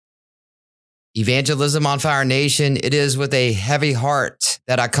Evangelism on Fire Nation, it is with a heavy heart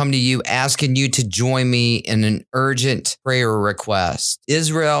that I come to you asking you to join me in an urgent prayer request.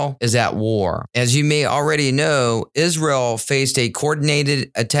 Israel is at war. As you may already know, Israel faced a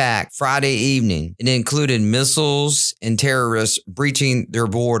coordinated attack Friday evening. It included missiles and terrorists breaching their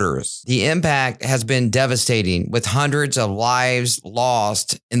borders. The impact has been devastating, with hundreds of lives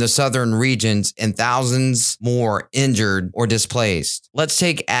lost in the southern regions and thousands more injured or displaced. Let's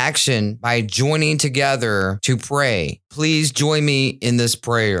take action by joining together to pray. Please join me in this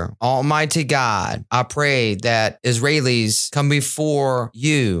prayer. Almighty God, I pray that Israelis come before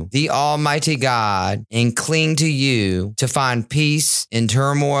you, the Almighty God, and cling to you to find peace in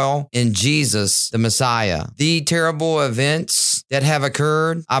turmoil in Jesus, the Messiah. The terrible events that have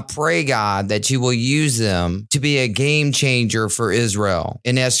occurred, I pray, God, that you will use them to be a game changer for Israel.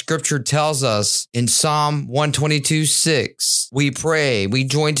 And as scripture tells us in Psalm 122:6, we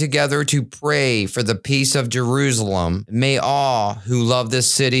join together to pray for the peace of Jerusalem. May all who love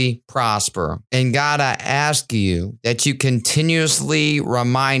this city prosper. And God, I ask you that you continuously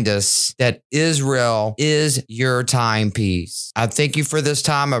remind us that Israel is your timepiece. I thank you for this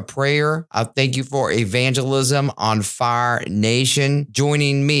time of prayer. I thank you for Evangelism on Fire Nation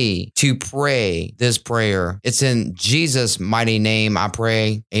joining me to pray this prayer. It's in Jesus' mighty name I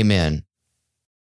pray. Amen.